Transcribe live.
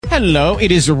Hello,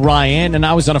 it is Ryan, and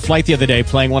I was on a flight the other day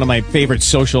playing one of my favorite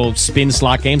social spin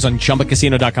slot games on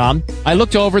ChumbaCasino.com. I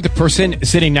looked over at the person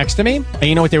sitting next to me, and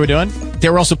you know what they were doing? They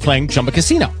were also playing Chumba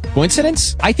Casino.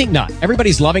 Coincidence? I think not.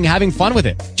 Everybody's loving having fun with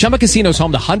it. Chumba Casino is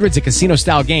home to hundreds of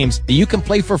casino-style games that you can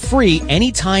play for free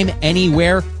anytime,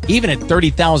 anywhere, even at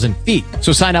 30,000 feet.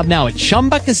 So sign up now at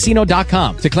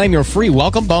ChumbaCasino.com to claim your free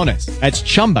welcome bonus. That's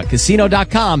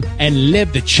ChumbaCasino.com and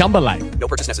live the Chumba life. No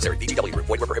purchase necessary. VGW. Void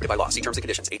where prohibited by law. See terms and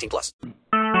conditions. 18+. Texas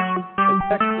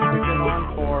has been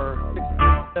on for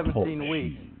 16, 17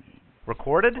 weeks.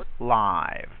 Recorded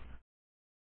live.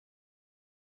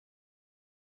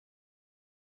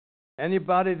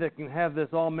 Anybody that can have this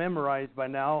all memorized by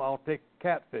now, I'll take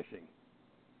catfishing.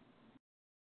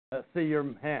 Let's see your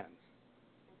hands.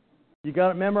 You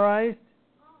got it memorized?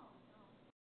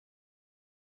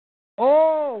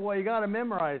 Oh, well, you got to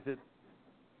memorize it.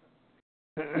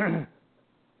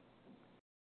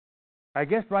 I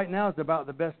guess right now is about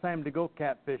the best time to go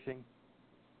catfishing.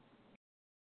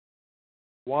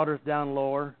 Water's down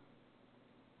lower.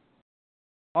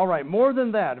 All right, more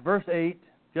than that, verse 8,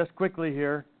 just quickly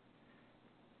here.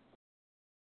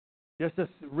 Just to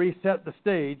reset the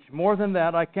stage, more than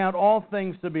that, I count all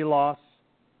things to be lost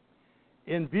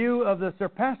in view of the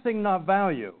surpassing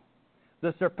value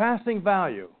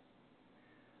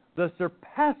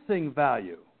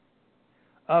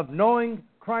of knowing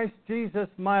Christ Jesus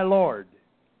my Lord,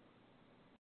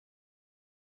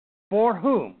 for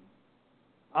whom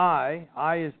I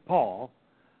is Paul,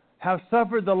 have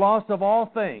suffered the loss of all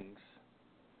things,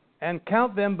 and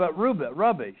count them but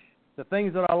rubbish. The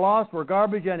things that I lost were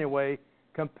garbage anyway,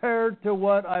 compared to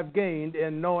what I've gained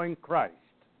in knowing Christ.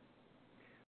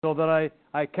 So that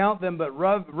I count them but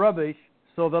rubbish,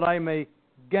 so that I may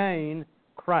gain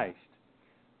Christ.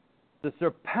 The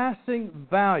surpassing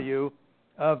value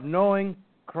of knowing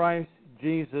Christ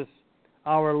Jesus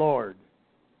our Lord.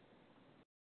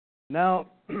 Now,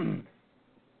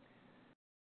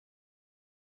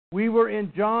 we were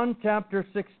in John chapter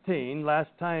 16 last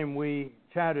time we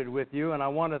chatted with you, and I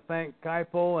want to thank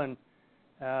Kaipo and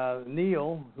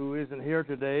Neil, who isn't here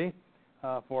today,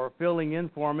 for filling in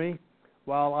for me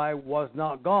while I was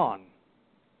not gone.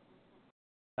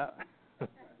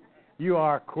 You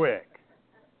are quick.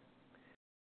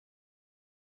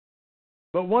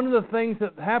 But one of the things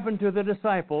that happened to the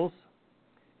disciples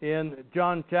in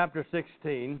John chapter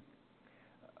 16,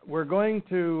 we're going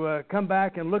to come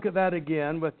back and look at that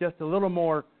again with just a little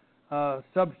more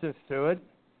substance to it.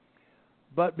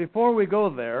 But before we go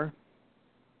there,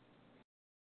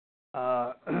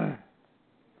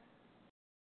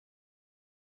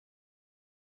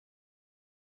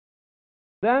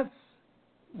 that's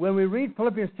when we read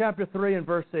Philippians chapter 3 and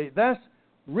verse 8, that's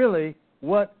really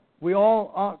what we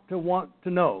all ought to want to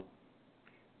know.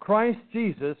 Christ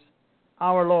Jesus,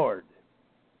 our Lord.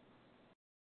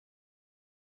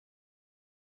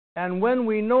 And when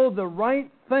we know the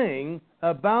right thing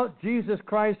about Jesus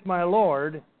Christ, my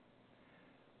Lord,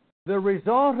 the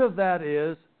result of that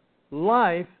is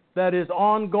life that is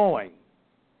ongoing.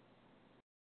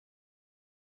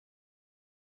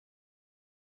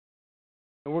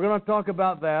 And we're going to talk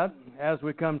about that as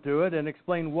we come to it and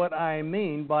explain what I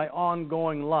mean by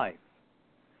ongoing life.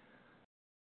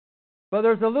 But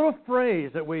there's a little phrase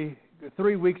that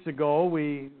 3 weeks ago,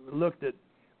 we looked at.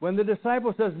 When the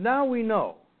disciple says, now we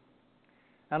know.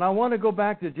 And I want to go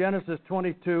back to Genesis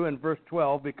 22 and verse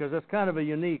 12 because that's kind of a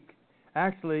unique.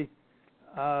 Actually,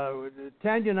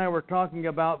 Tanya and I were talking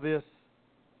about this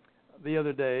the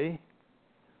other day,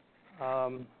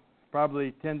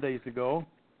 probably 10 days ago.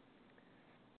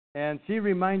 And she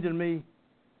reminded me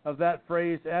of that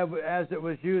phrase as it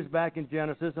was used back in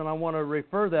Genesis, and I want to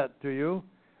refer that to you.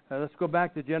 Let's go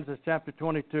back to Genesis chapter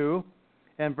 22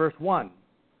 and verse 1.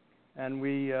 And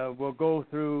we will go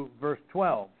through verse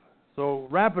 12. So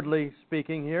rapidly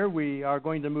speaking here, we are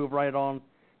going to move right on.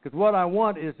 Because what I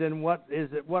want is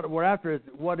what we're after is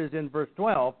what is in verse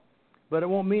 12, but it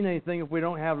won't mean anything if we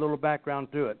don't have a little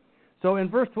background to it. So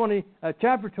in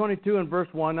chapter 22 and verse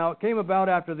 1, now it came about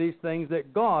after these things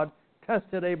that God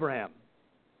tested Abraham.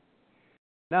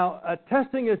 Now, a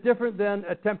testing is different than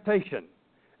a temptation.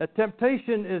 A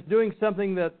temptation is doing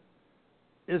something that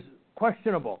is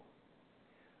questionable.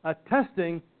 A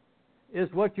testing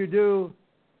is what you do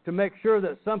to make sure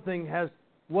that something has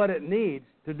what it needs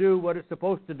to do what it's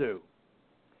supposed to do.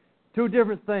 Two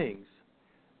different things.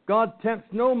 God tempts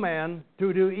no man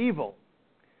to do evil,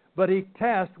 but He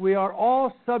tests. We are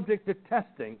all subject to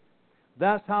testing.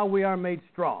 That's how we are made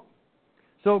strong.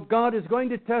 So God is going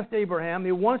to test Abraham.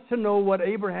 He wants to know what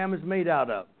Abraham is made out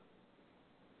of.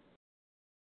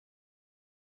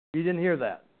 You didn't hear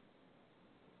that.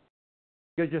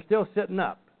 because you're still sitting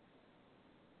up.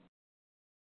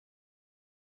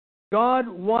 God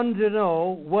wanted to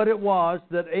know what it was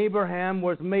that Abraham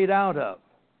was made out of.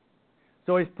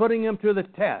 So He's putting him to the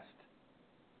test.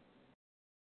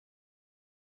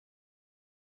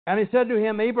 And He said to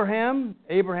him, Abraham.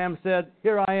 Abraham said,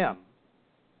 Here I am.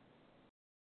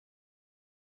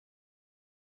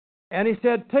 And He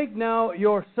said, Take now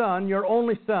your son, your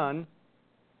only son,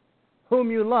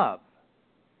 whom you love,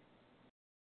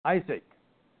 Isaac.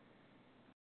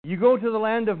 You go to the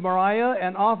land of Moriah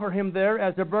and offer him there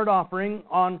as a burnt offering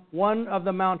on one of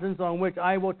the mountains on which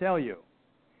I will tell you.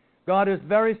 God is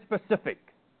very specific.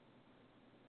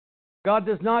 God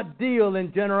does not deal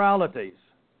in generalities.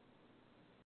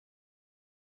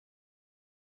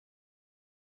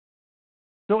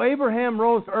 So Abraham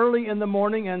rose early in the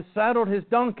morning and saddled his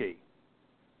donkey.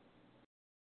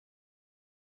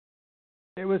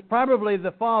 It was probably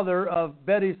the father of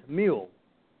Betty's mule.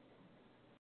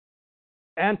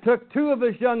 And took 2 of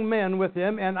his young men with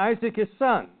him and Isaac his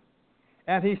son.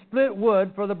 And he split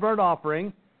wood for the burnt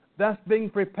offering, thus being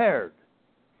prepared.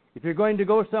 If you're going to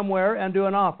go somewhere and do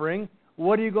an offering,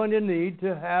 what are you going to need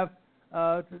to have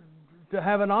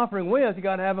an offering with? You've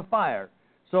got to have a fire.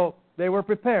 So they were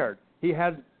prepared. He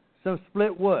had some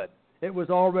split wood. It was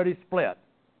already split.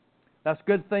 That's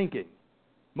good thinking.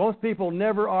 Most people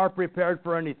never are prepared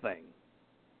for anything.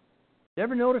 You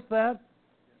ever notice that?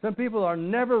 Some people are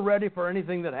never ready for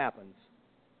anything that happens.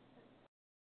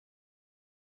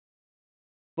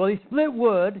 Well, he split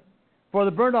wood for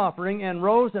the burnt offering and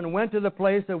rose and went to the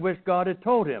place of which God had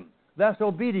told him. That's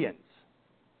obedience.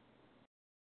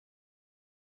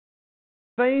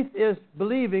 Faith is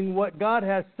believing what God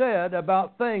has said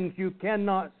about things you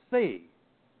cannot see.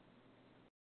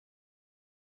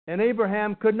 And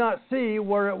Abraham could not see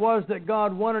where it was that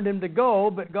God wanted him to go,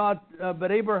 but God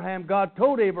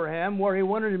told Abraham where He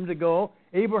wanted him to go.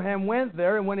 Abraham went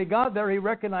there, and when he got there, he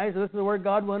recognized this is where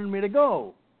God wanted me to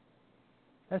go.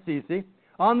 That's easy.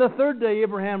 On the 3rd day,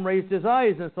 Abraham raised his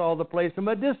eyes and saw the place from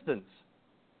a distance.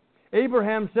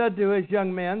 Abraham said to his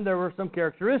young men, there were some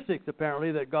characteristics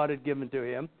apparently that God had given to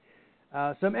him,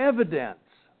 some evidence,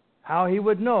 how he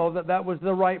would know that that was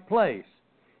the right place.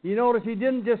 You notice he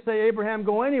didn't just say, Abraham,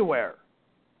 go anywhere.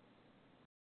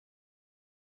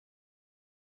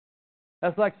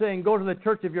 That's like saying, go to the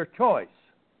church of your choice.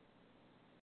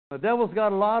 The devil's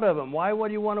got a lot of them. Why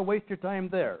would you want to waste your time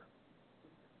there?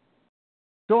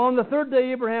 So on the 3rd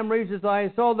day, Abraham raised his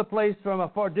eyes, saw the place from a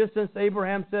far distance.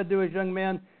 Abraham said to his young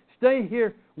man, stay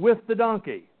here with the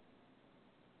donkey.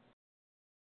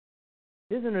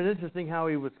 Isn't it interesting how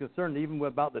he was concerned even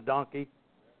about the donkey?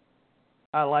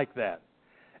 I like that.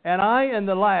 And I and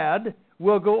the lad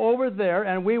will go over there,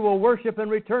 and we will worship and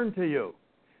return to you.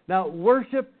 Now,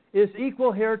 worship is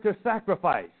equal here to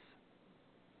sacrifice.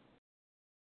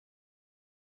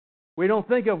 We don't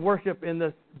think of worship in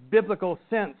this biblical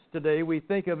sense today. We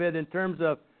think of it in terms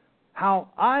of how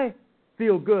I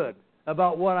feel good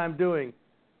about what I'm doing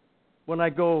when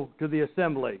I go to the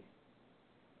assembly.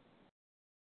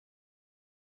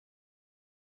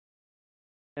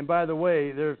 And by the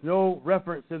way, there's no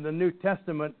reference in the New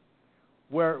Testament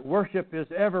where worship is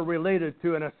ever related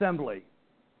to an assembly.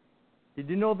 Did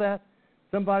you know that?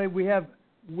 We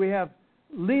have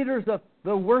leaders of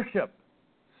the worship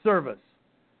service.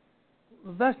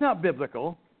 That's not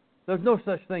biblical. There's no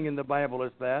such thing in the Bible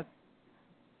as that.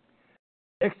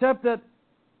 Except that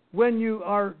when you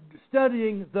are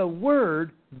studying the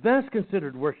Word, that's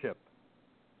considered worship.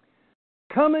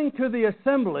 Coming to the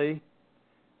assembly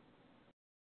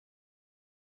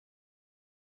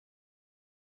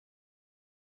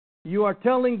you are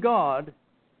telling God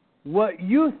what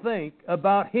you think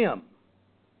about Him.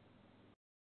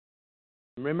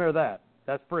 Remember that.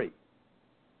 That's free.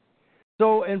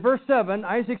 So in verse 7,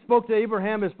 Isaac spoke to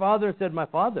Abraham, his father, and said, my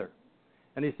father.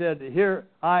 And he said, here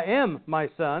I am, my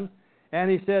son.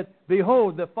 And he said,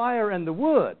 behold, the fire and the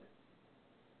wood.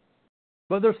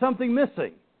 But there's something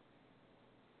missing.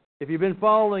 If you've been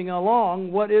following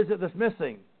along, what is it that's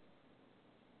missing?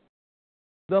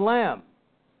 The lamb.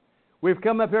 We've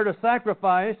come up here to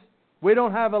sacrifice. We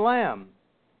don't have a lamb.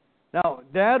 Now,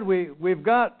 Dad, we've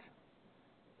got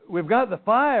the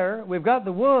fire, we've got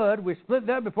the wood, we split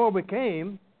that before we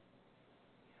came.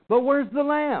 But where's the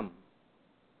lamb?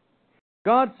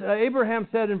 Abraham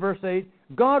said in verse 8,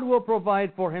 God will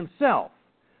provide for Himself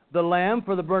the lamb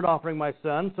for the burnt offering, my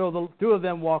son. So the 2 of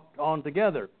them walked on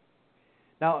together.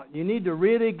 Now, you need to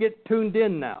really get tuned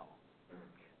in now.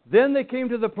 Then they came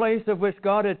to the place of which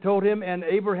God had told him, and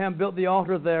Abraham built the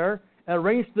altar there,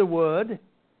 arranged the wood.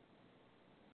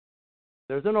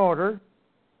 There's an order.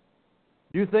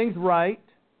 Do things right.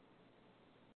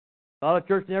 A lot of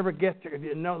church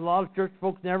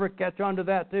folks never catch on to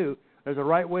that too. There's a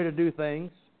right way to do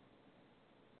things.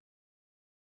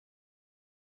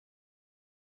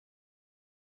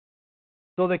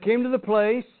 So they came to the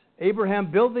place.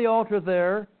 Abraham built the altar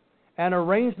there and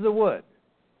arranged the wood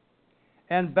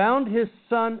and bound his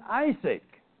son Isaac.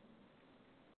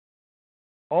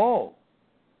 Oh,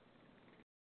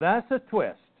 that's a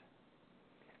twist.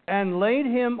 And laid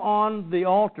him on the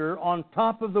altar on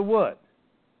top of the wood.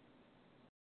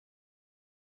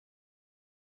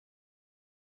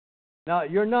 Now,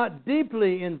 you're not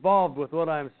deeply involved with what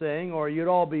I'm saying, or you'd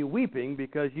all be weeping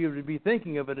because you'd be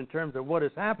thinking of it in terms of what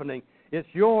is happening. It's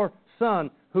your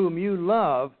son whom you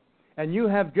love, and you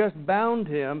have just bound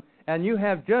him, and you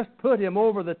have just put him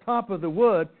over the top of the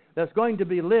wood that's going to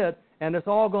be lit, and it's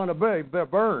all going to be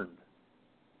burned.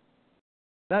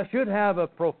 That should have a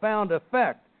profound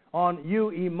effect on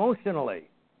you emotionally.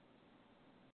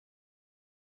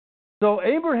 So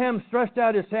Abraham stretched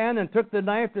out his hand and took the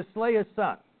knife to slay his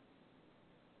son.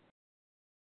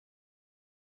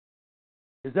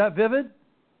 Is that vivid?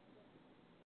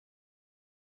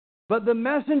 But the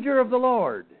messenger of the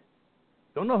Lord,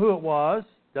 don't know who it was,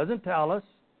 doesn't tell us.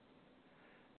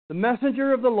 The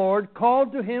messenger of the Lord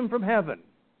called to him from heaven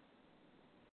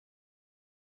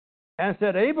and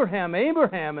said, Abraham,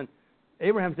 Abraham. And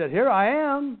Abraham said, here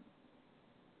I am.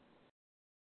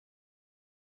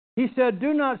 He said,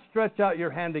 do not stretch out your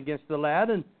hand against the lad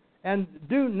and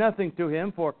do nothing to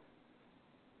him, for...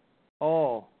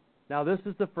 Oh, now this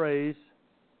is the phrase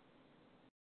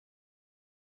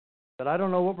that I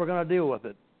don't know what we're going to deal with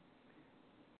it.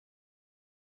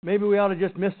 Maybe we ought to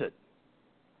just miss it.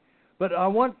 But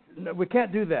we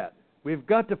can't do that. We've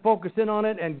got to focus in on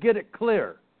it and get it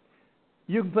clear.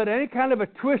 You can put any kind of a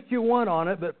twist you want on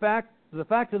it, but the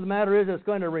fact of the matter is it's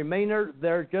going to remain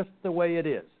there just the way it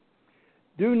is.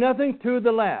 Do nothing to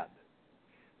the lad,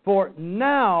 for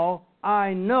now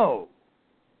I know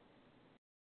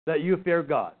that you fear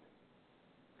God,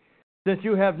 since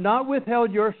you have not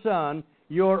withheld your son,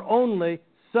 your only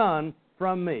son,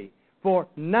 from me. For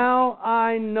now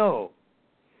I know.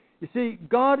 You see,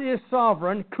 God is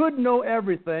sovereign, could know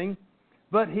everything,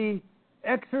 but He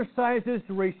exercises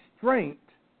restraint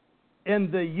in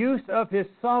the use of His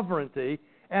sovereignty,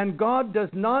 and God does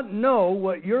not know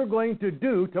what you're going to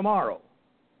do tomorrow.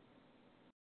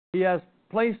 He has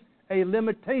placed a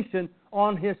limitation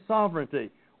on His sovereignty.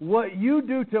 What you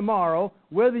do tomorrow,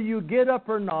 whether you get up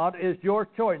or not, is your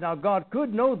choice. Now, God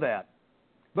could know that,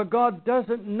 but God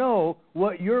doesn't know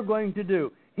what you're going to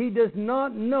do. He does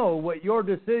not know what your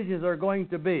decisions are going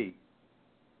to be.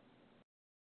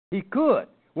 He could.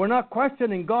 We're not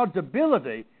questioning God's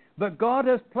ability, but God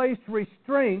has placed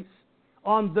restraints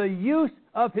on the use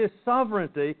of His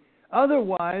sovereignty.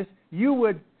 Otherwise, you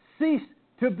would cease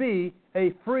to be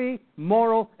a free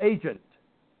moral agent.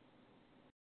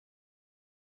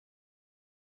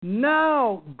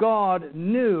 Now God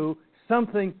knew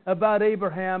something about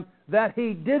Abraham that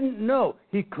he didn't know.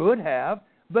 He could have,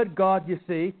 but God, you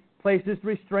see, places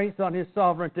restraints on His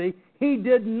sovereignty. He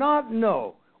did not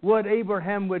know what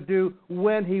Abraham would do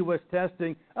when he was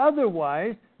testing.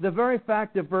 Otherwise, the very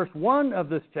fact of verse 1 of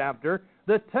this chapter,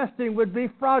 the testing would be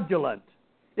fraudulent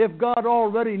if God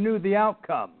already knew the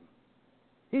outcome.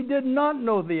 He did not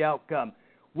know the outcome.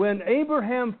 When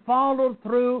Abraham followed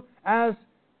through as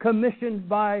commissioned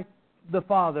by the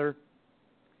Father,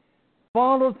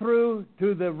 followed through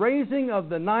to the raising of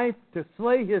the knife to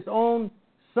slay his own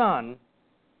son,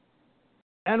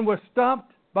 and was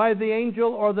stopped by the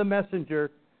angel or the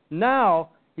messenger, now,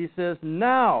 he says,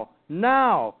 now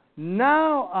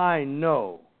I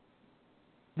know.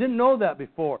 Didn't know that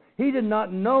before. He did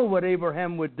not know what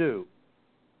Abraham would do,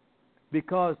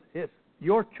 because it's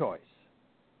your choice,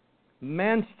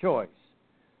 man's choice,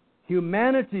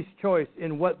 humanity's choice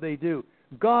in what they do.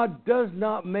 God does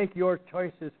not make your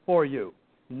choices for you.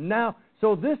 Now,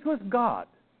 so this was God.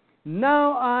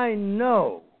 Now I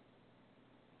know.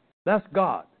 That's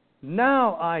God.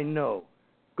 Now I know.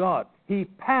 God. He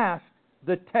passed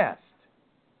the test.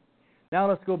 Now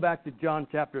let's go back to John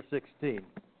chapter 16.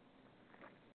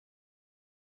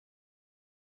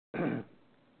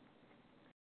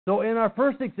 So in our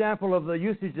first example of the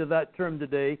usage of that term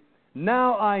today,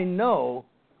 now I know,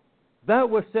 that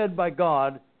was said by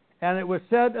God, and it was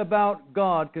said about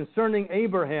God concerning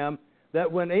Abraham,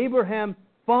 that when Abraham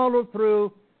followed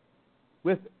through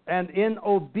with and in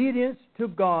obedience to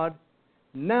God,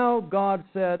 now God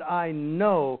said, I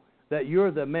know that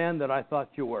you're the man that I thought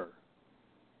you were.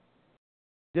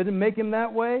 Didn't make him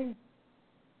that way?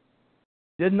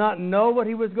 Did not know what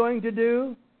he was going to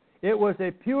do? It was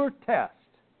a pure test.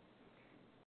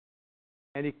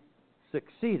 And he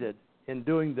succeeded in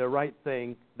doing the right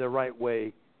thing, the right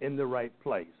way, in the right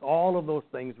place. All of those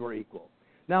things were equal.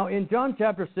 Now, in John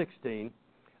chapter 16,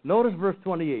 notice verse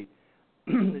 28.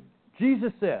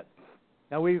 Jesus said,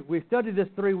 now we studied this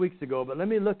 3 weeks ago, but let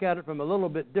me look at it from a little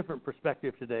bit different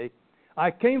perspective today. I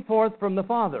came forth from the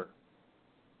Father.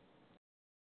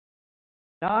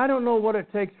 Now, I don't know what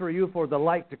it takes for you for the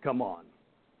light to come on.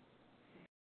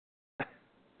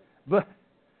 But,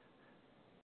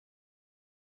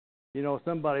 you know,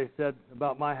 somebody said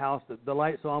about my house that the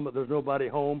light's on, but there's nobody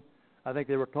home. I think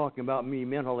they were talking about me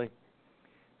mentally.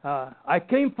 I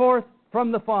came forth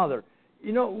from the Father.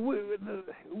 You know,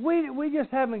 we just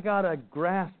haven't got a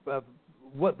grasp of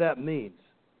what that means.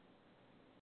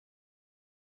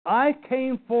 I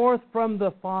came forth from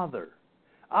the Father.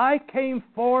 I came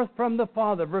forth from the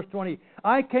Father. Verse 20.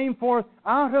 I came forth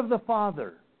out of the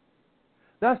Father.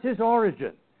 That's His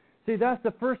origin. See, that's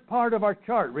the first part of our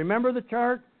chart. Remember the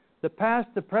chart? The past,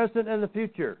 the present, and the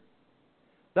future.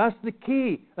 That's the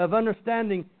key of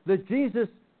understanding the Jesus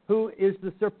who is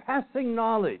the surpassing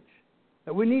knowledge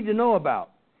that we need to know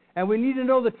about. And we need to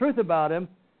know the truth about Him.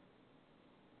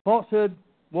 Falsehood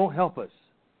won't help us.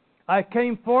 I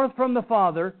came forth from the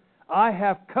Father. I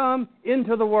have come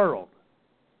into the world.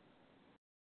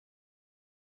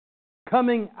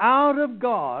 Coming out of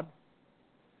God,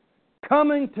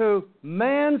 coming to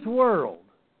man's world,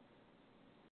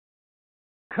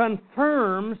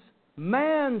 confirms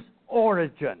man's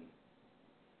origin.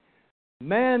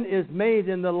 Man is made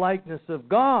in the likeness of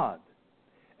God.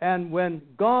 And when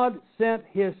God sent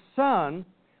His Son,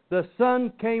 the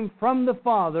Son came from the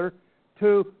Father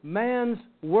to man's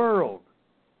world.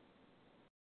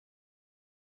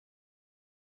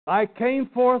 I came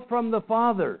forth from the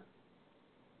Father.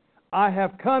 I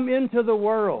have come into the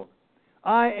world.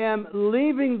 I am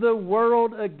leaving the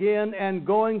world again and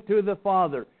going to the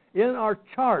Father. In our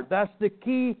chart, that's the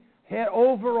key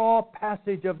overall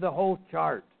passage of the whole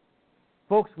chart.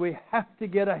 Folks, we have to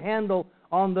get a handle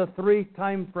on the 3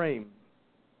 time frame.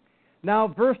 Now,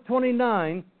 verse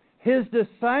 29, His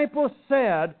disciples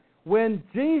said, when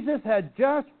Jesus had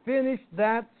just finished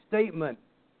that statement,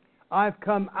 I've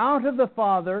come out of the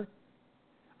Father,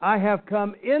 I have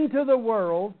come into the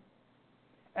world,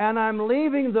 and I'm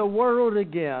leaving the world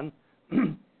again.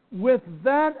 With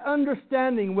that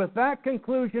understanding, with that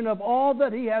conclusion of all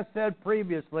that He has said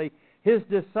previously, His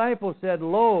disciples said,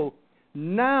 lo,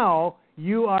 now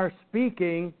you are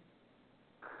speaking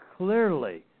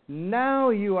clearly.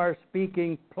 Now you are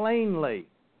speaking plainly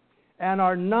and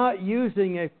are not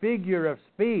using a figure of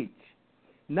speech.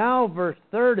 Now, verse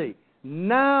 30,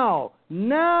 now,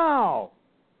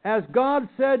 as God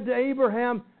said to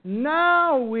Abraham,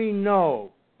 now we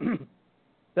know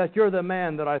that you're the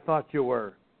man that I thought you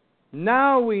were.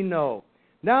 Now we know.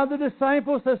 Now the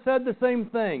disciples have said the same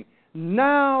thing.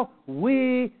 Now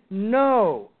we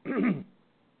know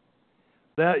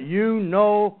that you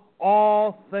know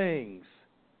all things.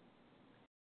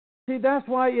 See, that's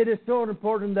why it is so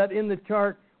important that in the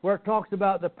chart where it talks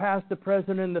about the past, the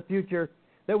present, and the future,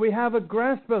 that we have a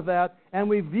grasp of that and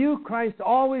we view Christ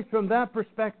always from that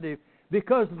perspective,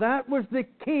 because that was the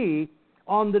key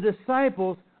on the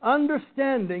disciples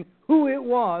understanding who it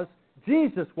was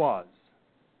Jesus was.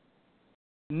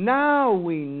 Now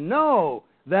we know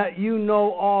that you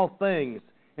know all things.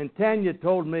 And Tanya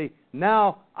told me,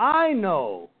 now I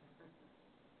know.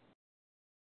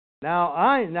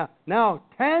 Now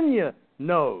Tanya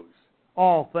knows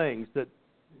all things that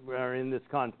are in this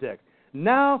context.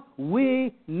 Now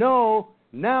we know,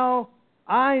 now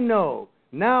I know,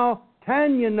 now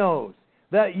Tanya knows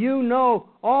that you know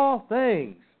all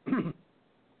things.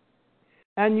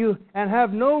 And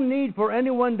have no need for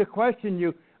anyone to question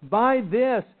you by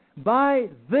this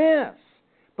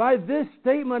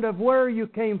statement of where you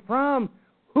came from,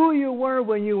 who you were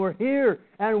when you were here,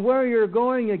 and where you're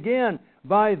going again.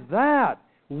 By that,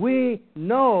 we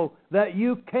know that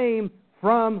you came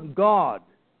from God.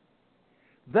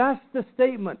 That's the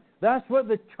statement. That's what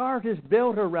the chart is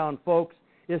built around, folks,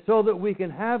 is so that we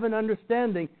can have an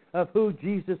understanding of who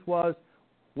Jesus was,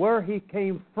 where He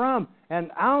came from, and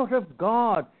out of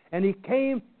God. And He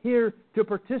came here to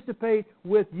participate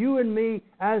with you and me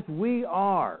as we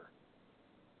are.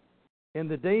 In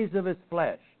the days of His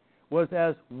flesh, was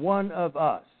as one of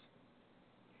us.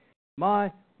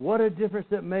 My, what a difference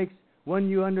it makes when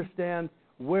you understand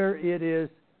where it is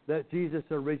that Jesus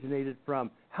originated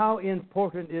from. How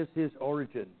important is His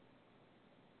origin?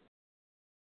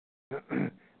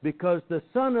 Because the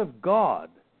Son of God,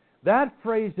 that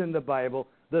phrase in the Bible,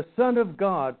 the Son of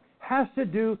God, has to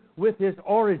do with His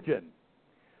origin.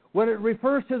 When it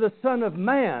refers to the Son of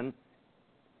Man,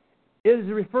 it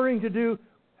is referring to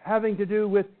having to do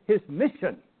with His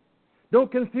mission.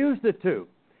 Don't confuse the two.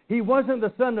 He wasn't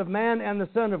the Son of Man and the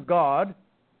Son of God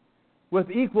with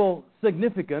equal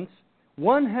significance.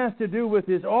 One has to do with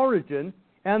His origin,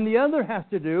 and the other has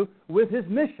to do with His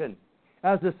mission.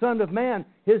 As the Son of Man,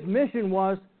 His mission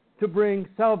was to bring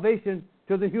salvation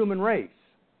to the human race.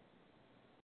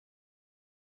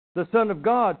 The Son of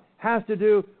God has to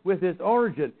do with His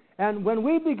origin. And when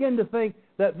we begin to think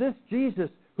that this Jesus,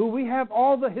 who we have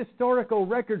all the historical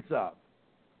records of,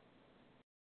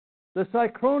 the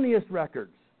Synchronius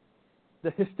records,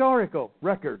 the historical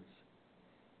records,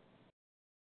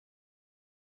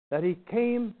 that He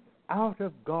came out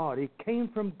of God, He came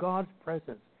from God's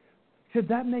presence, should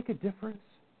that make a difference?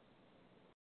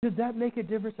 Should that make a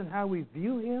difference in how we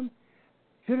view Him?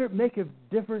 Should it make a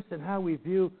difference in how we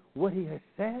view what He has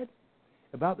said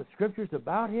about the Scriptures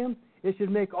about Him? It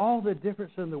should make all the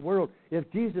difference in the world.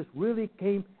 If Jesus really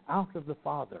came out of the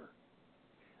Father,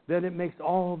 then it makes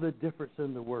all the difference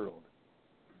in the world.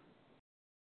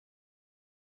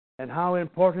 And how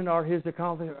important are His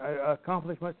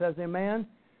accomplishments as a man?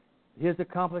 His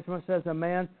accomplishments as a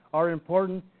man are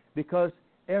important because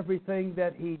everything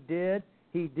that He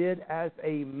did as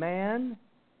a man,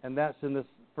 and that's in this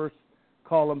first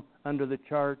column under the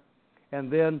chart.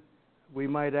 And then we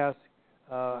might ask,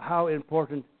 how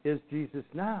important is Jesus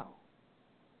now?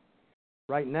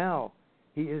 Right now,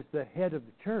 He is the head of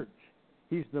the church.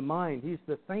 He's the mind. He's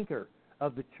the thinker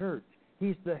of the church.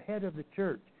 He's the head of the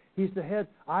church. He's the head.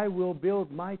 I will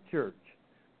build my church.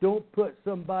 Don't put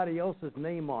somebody else's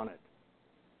name on it.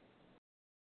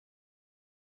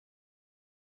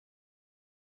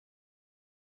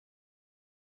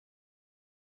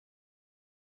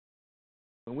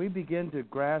 When we begin to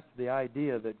grasp the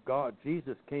idea that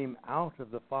Jesus came out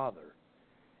of the Father,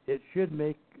 it should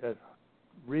make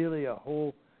really a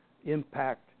whole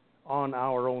impact on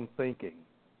our own thinking.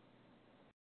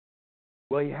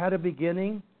 Well, He had a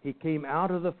beginning. He came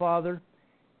out of the Father.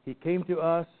 He came to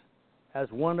us as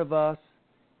one of us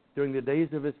during the days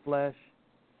of His flesh,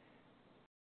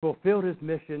 fulfilled His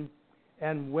mission,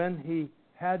 and when He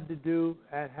had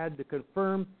to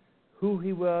confirm who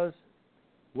He was,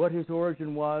 what His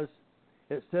origin was,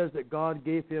 it says that God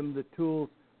gave Him the tools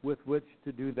with which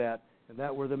to do that, and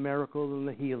that were the miracles and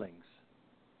the healings.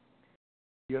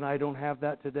 You and I don't have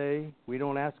that today. We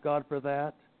don't ask God for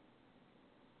that.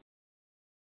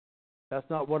 That's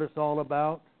not what it's all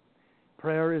about.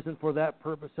 Prayer isn't for that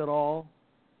purpose at all.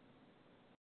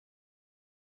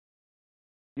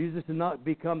 Jesus did not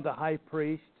become the high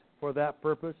priest for that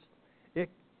purpose.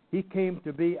 He came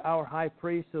to be our high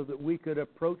priest so that we could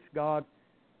approach God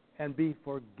and be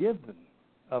forgiven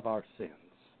of our sins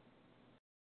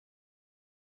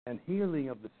and healing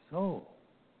of the soul.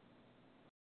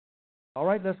 All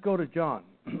right, let's go to John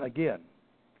again.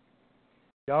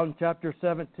 John chapter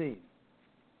 17.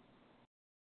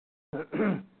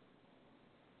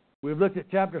 We've looked at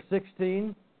chapter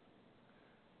 16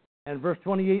 and verse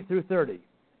 28 through 30.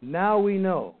 Now we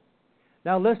know.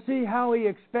 Now let's see how he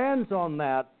expands on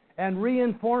that and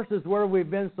reinforces where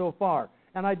we've been so far.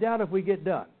 And I doubt if we get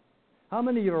done. How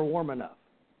many of you are warm enough?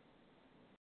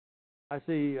 I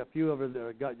see a few of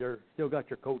you still got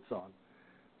your coats on.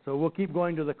 So we'll keep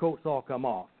going till the coats all come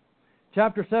off.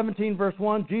 Chapter 17, verse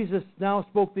 1, Jesus now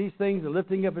spoke these things, and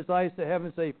lifting up His eyes to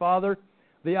heaven, say, Father,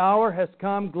 the hour has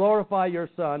come, glorify your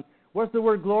Son. What's the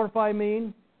word glorify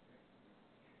mean?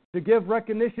 To give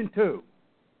recognition to.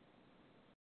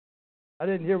 I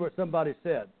didn't hear what somebody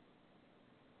said.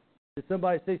 Did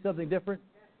somebody say something different?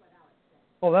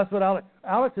 That's what Alex...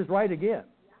 Alex is right again.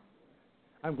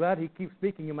 I'm glad he keeps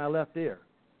speaking in my left ear.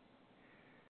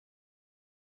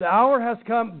 The hour has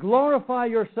come, glorify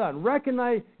your Son.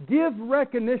 Give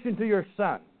recognition to your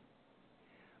Son,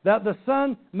 that the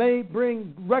Son may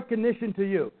bring recognition to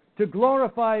you. To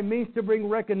glorify means to bring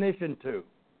recognition to.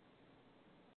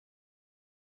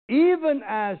 Even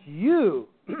as you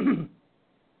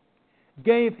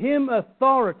gave Him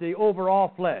authority over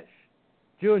all flesh,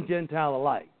 Jew and Gentile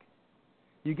alike.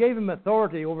 You gave Him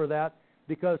authority over that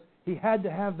because He had to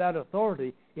have that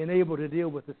authority in able to deal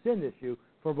with the sin issue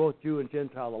for both Jew and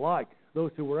Gentile alike,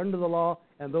 those who were under the law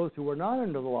and those who were not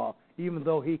under the law, even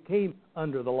though He came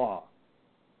under the law.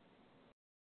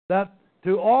 That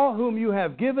to all whom you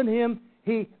have given Him,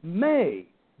 He may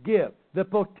give. The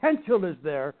potential is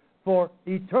there for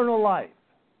eternal life.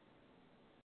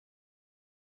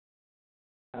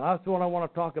 And that's what I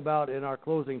want to talk about in our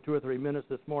closing 2 or 3 minutes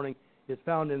this morning. It's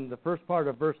found in the first part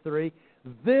of verse 3.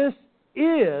 This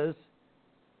is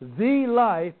the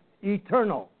life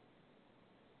eternal.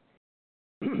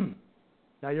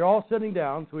 Now, you're all sitting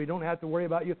down, so we don't have to worry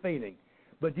about you fainting.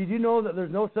 But did you know that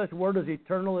there's no such word as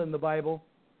eternal in the Bible?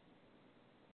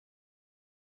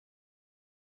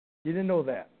 You didn't know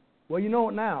that. Well, you know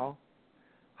it now.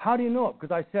 How do you know it?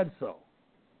 Because I said so.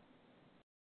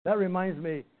 That reminds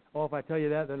me, if I tell you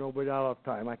that, then nobody out of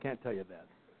time. I can't tell you that.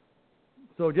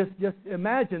 So just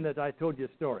imagine that I told you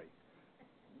a story.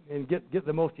 And get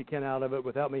the most you can out of it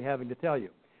without me having to tell you.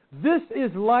 This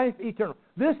is life eternal.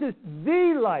 This is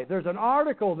the life. There's an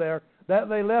article there that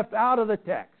they left out of the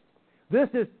text. This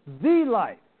is the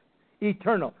life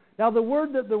eternal. Now, the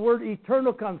word that the word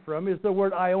eternal comes from is the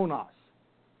word ionos.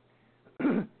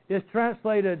 It's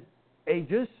translated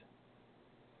ages.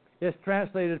 It's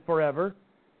translated forever.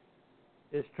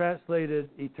 It's translated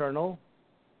eternal.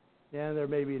 And there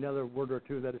may be another word or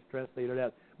two that is translated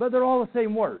as. But they're all the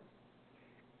same word.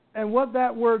 And what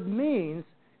that word means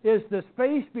is the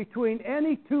space between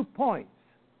any 2 points.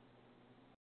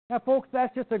 Now, folks,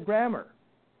 that's just a grammar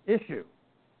issue.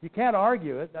 You can't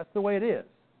argue it. That's the way it is.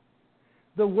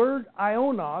 The word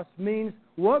ionos means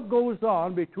what goes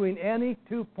on between any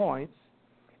 2 points.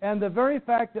 And the very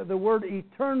fact that the word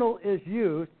eternal is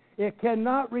used, it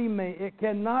cannot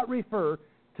refer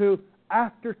to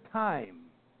after time.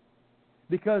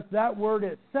 Because that word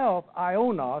itself,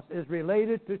 ionos, is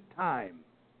related to time.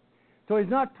 So he's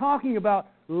not talking about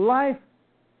life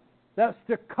that's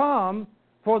to come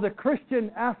for the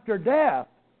Christian after death.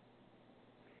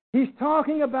 He's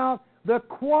talking about the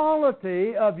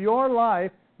quality of your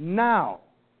life now.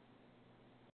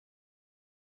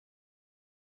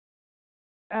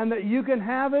 And that you can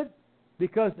have it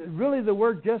because really the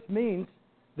word just means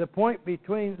the point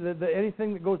between,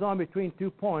 anything that goes on between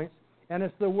 2 points, and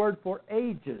it's the word for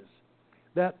ages.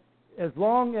 That as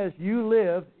long as you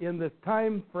live in the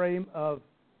time frame of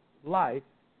life,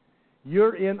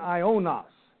 you're in ionos.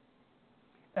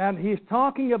 And he's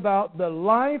talking about the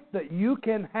life that you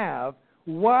can have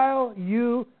while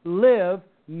you live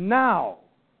now.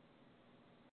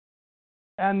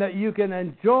 And that you can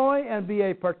enjoy and be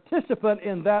a participant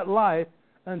in that life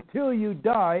until you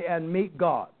die and meet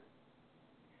God.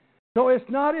 So it's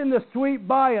not in the sweet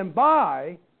by and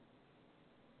by.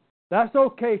 That's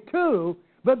okay too,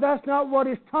 but that's not what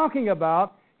he's talking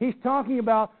about. He's talking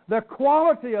about the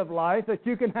quality of life that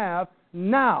you can have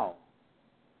now.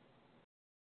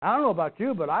 I don't know about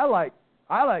you, but I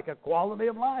like a quality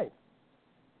of life.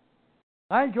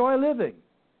 I enjoy living.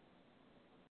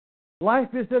 Life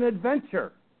is an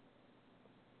adventure.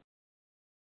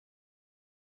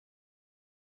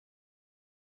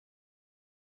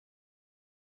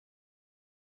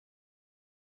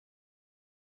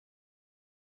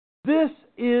 This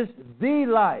is the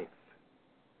life.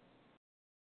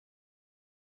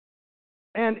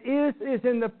 And is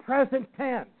in the present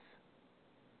tense.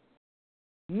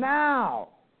 Now.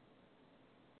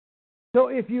 So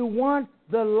if you want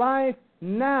the life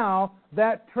now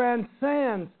that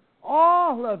transcends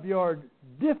all of your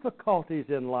difficulties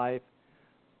in life,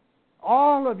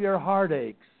 all of your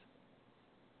heartaches,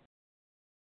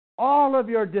 all of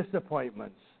your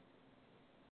disappointments,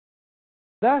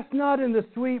 that's not in the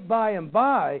sweet by and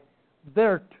by,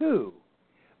 there too.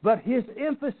 But his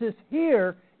emphasis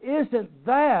here isn't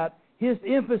that. His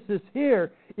emphasis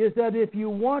here is that if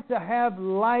you want to have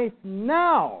life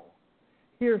now,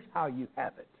 here's how you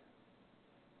have it.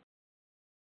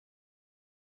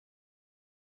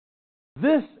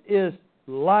 This is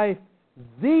life,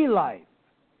 the life,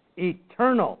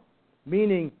 eternal,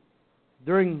 meaning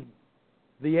during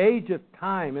the age of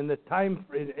time, in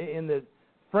the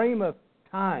frame of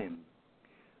time.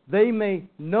 They may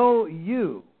know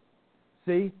you.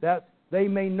 See, that's they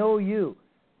may know you.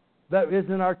 That is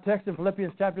in our text in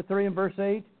Philippians chapter 3 and verse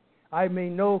 8. I may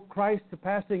know Christ,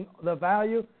 surpassing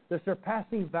the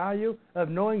surpassing value of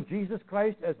knowing Jesus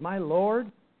Christ as my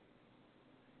Lord.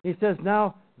 He says,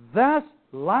 now that's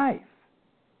life.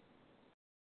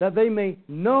 That they may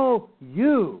know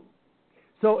you.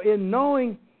 So in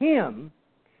knowing Him,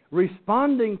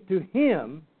 responding to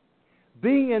Him,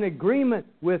 being in agreement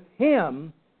with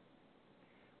Him,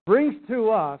 brings to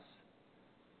us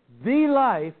the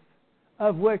life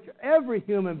of which every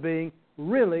human being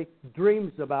really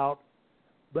dreams about,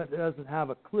 but doesn't have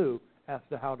a clue as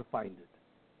to how to find it.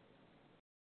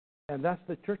 And that's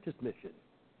the church's mission.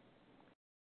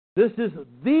 This is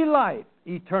the life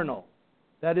eternal.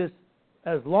 That is,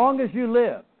 as long as you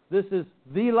live, this is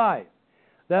the life.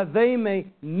 That they may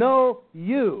know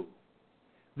you,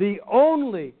 the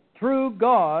only true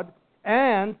God,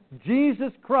 and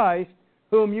Jesus Christ,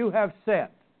 whom you have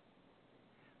sent.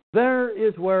 There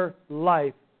is where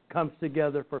life comes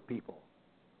together for people.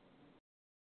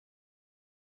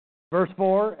 Verse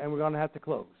 4, and we're going to have to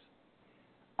close.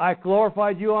 I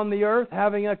glorified you on the earth,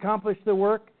 having accomplished the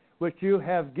work which you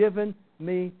have given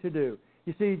me to do.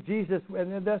 You see, Jesus,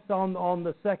 and that's on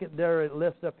the secondary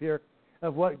list up here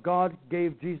of what God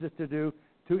gave Jesus to do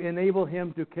to enable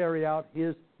him to carry out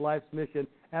his life's mission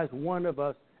as one of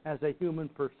us, as a human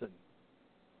person.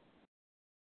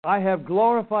 I have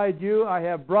glorified you. I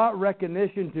have brought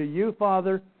recognition to you,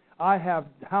 Father.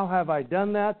 How have I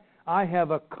done that? I have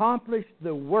accomplished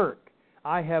the work.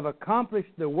 I have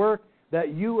accomplished the work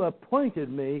that you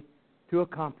appointed me to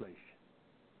accomplish.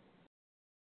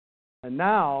 And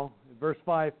now, verse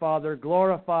 5, Father,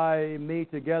 glorify me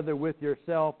together with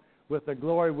yourself with the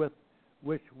glory with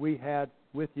which we had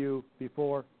with you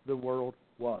before the world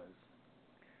was.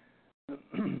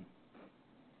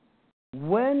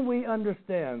 When we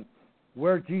understand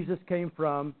where Jesus came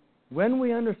from, when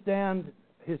we understand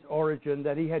his origin,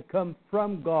 that he had come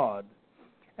from God,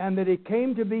 and that he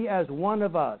came to be as one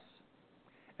of us,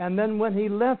 and then when he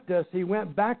left us, he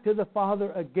went back to the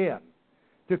Father again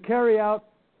to carry out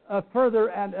a further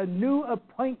and a new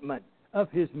appointment of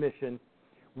his mission.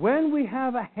 When we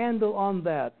have a handle on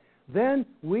that, then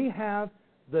we have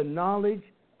the knowledge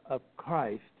of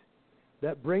Christ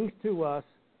that brings to us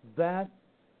that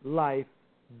life,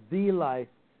 the life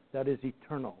that is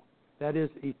eternal. That is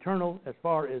eternal as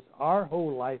far as our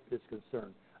whole life is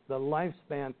concerned, the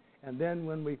lifespan. And then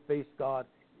when we face God,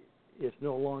 it's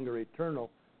no longer eternal.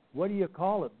 What do you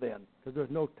call it then? Because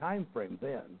there's no time frame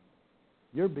then.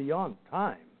 You're beyond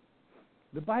time.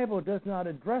 The Bible does not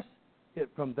address it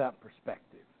from that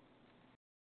perspective.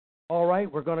 All right,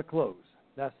 we're going to close.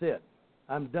 That's it.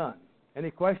 I'm done.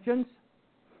 Any questions?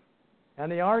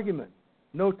 Any argument?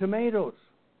 No tomatoes.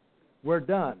 We're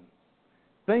done.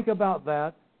 Think about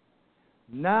that.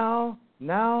 Now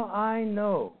I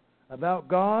know about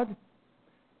God.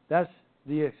 That's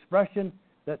the expression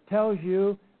that tells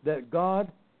you that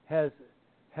God has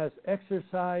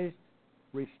exercised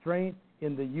restraint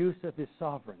in the use of his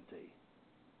sovereignty.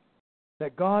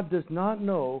 That God does not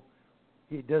know,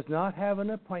 he does not have an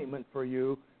appointment for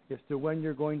you as to when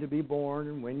you're going to be born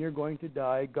and when you're going to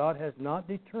die. God has not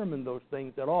determined those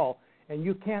things at all. And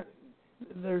you can't,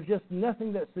 there's just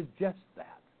nothing that suggests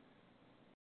that.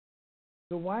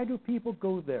 So why do people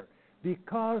go there?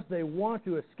 Because they want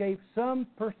to escape some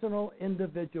personal,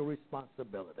 individual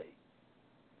responsibility.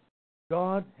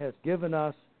 God has given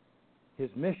us his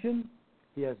mission.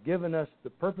 He has given us the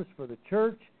purpose for the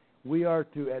church. We are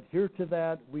to adhere to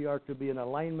that. We are to be in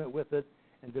alignment with it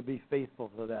and to be faithful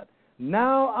to that.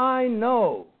 Now I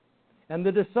know. And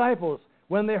the disciples,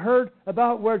 when they heard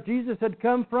about where Jesus had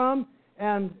come from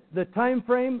and the time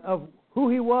frame of who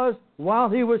he was while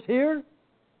he was here,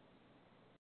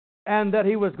 and that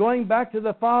he was going back to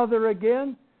the Father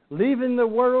again, leaving the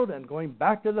world and going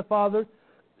back to the Father,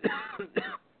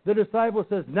 the disciple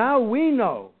says, now we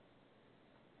know.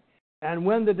 And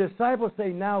when the disciples say,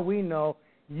 now we know,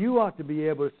 you ought to be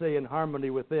able to say in harmony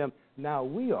with them, now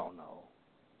we all know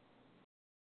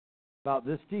about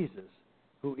this Jesus,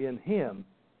 who in him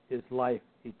is life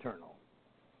eternal.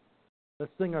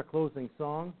 Let's sing our closing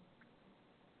song.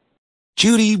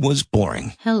 Judy was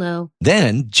boring. Hello.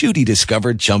 Then Judy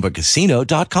discovered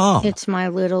ChumbaCasino.com. It's my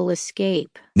little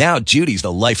escape. Now Judy's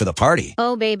the life of the party.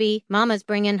 Oh, baby, mama's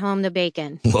bringing home the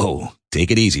bacon. Whoa,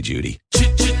 take it easy, Judy.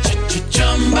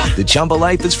 The Chumba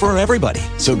life is for everybody.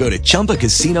 So go to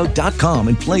ChumbaCasino.com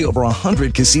and play over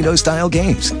 100 casino-style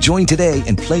games. Join today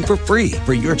and play for free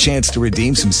for your chance to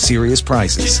redeem some serious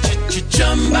prizes.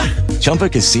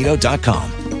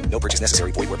 ChumbaCasino.com. No purchase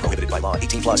necessary. Void where prohibited by law.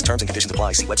 18 plus terms and conditions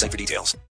apply. See website for details.